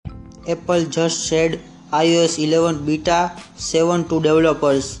Apple just said iOS 11 Beta 7 to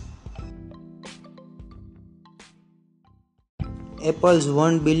developers. Apple's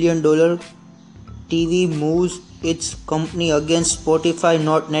 $1 billion TV moves its company against Spotify,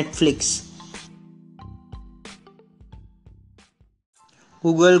 not Netflix.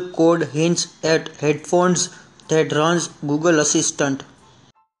 Google Code hints at headphones that runs Google Assistant.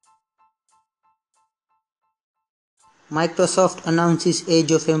 Microsoft announces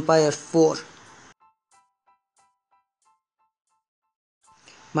Age of Empires 4.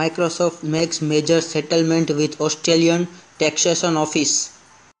 Microsoft makes major settlement with Australian Taxation Office.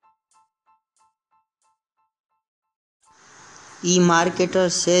 eMarketer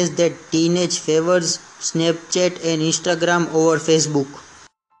says that teenage favors Snapchat and Instagram over Facebook.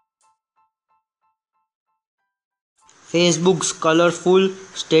 Facebook's colorful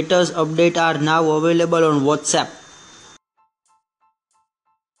status updates are now available on WhatsApp.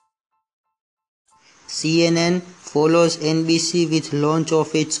 CNN follows NBC with launch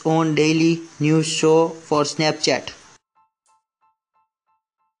of its own daily news show for Snapchat.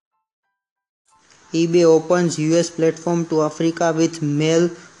 eBay opens US platform to Africa with Mail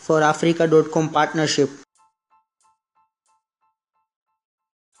for Africa.com partnership.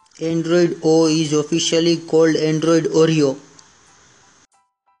 Android O is officially called Android Oreo.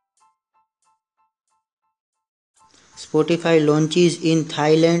 Spotify launches in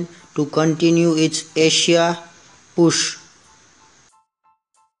Thailand to continue its Asia push.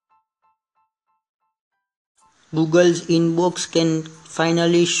 Google's inbox can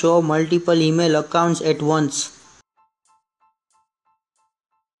finally show multiple email accounts at once.